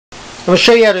I'm going to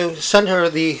show you how to center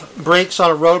the brakes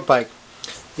on a road bike.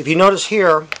 If you notice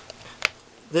here,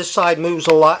 this side moves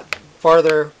a lot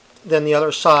farther than the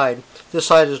other side. This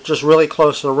side is just really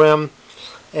close to the rim,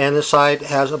 and this side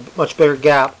has a much bigger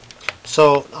gap.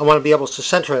 So I want to be able to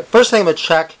center it. First thing I'm going to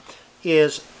check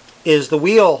is the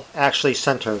wheel actually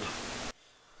centered?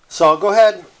 So I'll go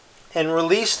ahead and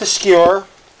release the skewer.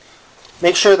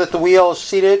 Make sure that the wheel is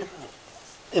seated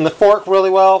in the fork really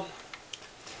well,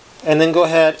 and then go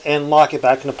ahead and lock it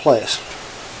back into place.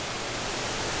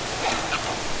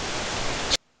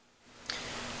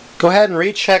 Go ahead and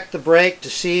recheck the brake to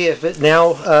see if it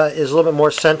now is a little bit more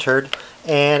centered,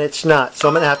 and it's not. So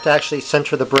I'm going to have to actually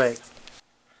center the brake.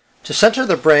 To center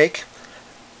the brake,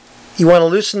 you want to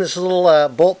loosen this little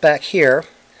bolt back here.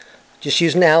 Just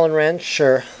use an Allen wrench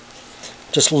or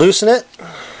just loosen it.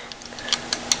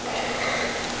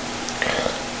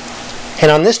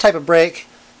 And on this type of brake,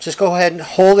 just go ahead and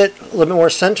hold it a little bit more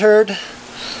centered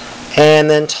and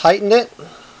then tighten it.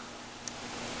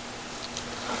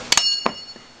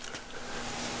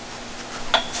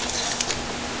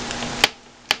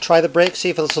 Try the brake, see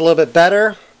if it's a little bit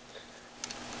better.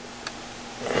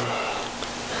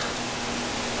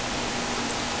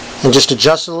 And just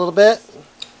adjust it a little bit.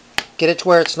 Get it to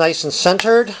where it's nice and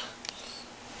centered.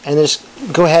 And just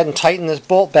go ahead and tighten this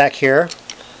bolt back here.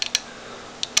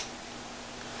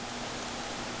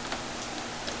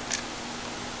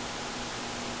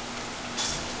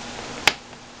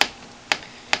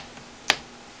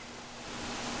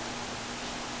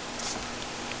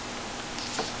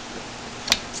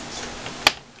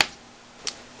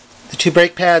 The two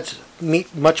brake pads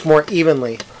meet much more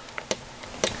evenly.